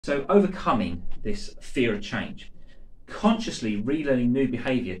So overcoming this fear of change, consciously relearning new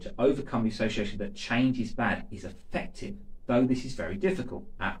behaviour to overcome the association that change is bad is effective, though this is very difficult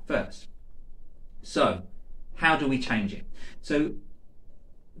at first. So how do we change it? So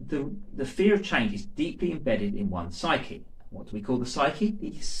the fear of change is deeply embedded in one's psyche. What do we call the psyche?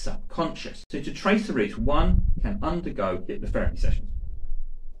 The subconscious. So to trace the roots, one can undergo hypnotherapy sessions.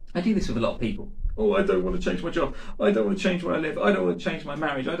 I do this with a lot of people. Oh, I don't want to change my job. I don't want to change where I live. I don't want to change my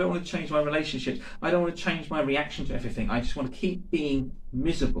marriage. I don't want to change my relationships. I don't want to change my reaction to everything. I just want to keep being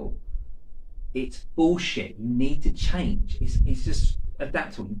miserable. It's bullshit. You need to change. It's just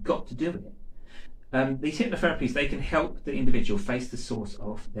adaptable. You've got to do it. These hypnotherapies, they can help the individual face the source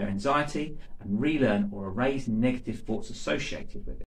of their anxiety and relearn or erase negative thoughts associated with it.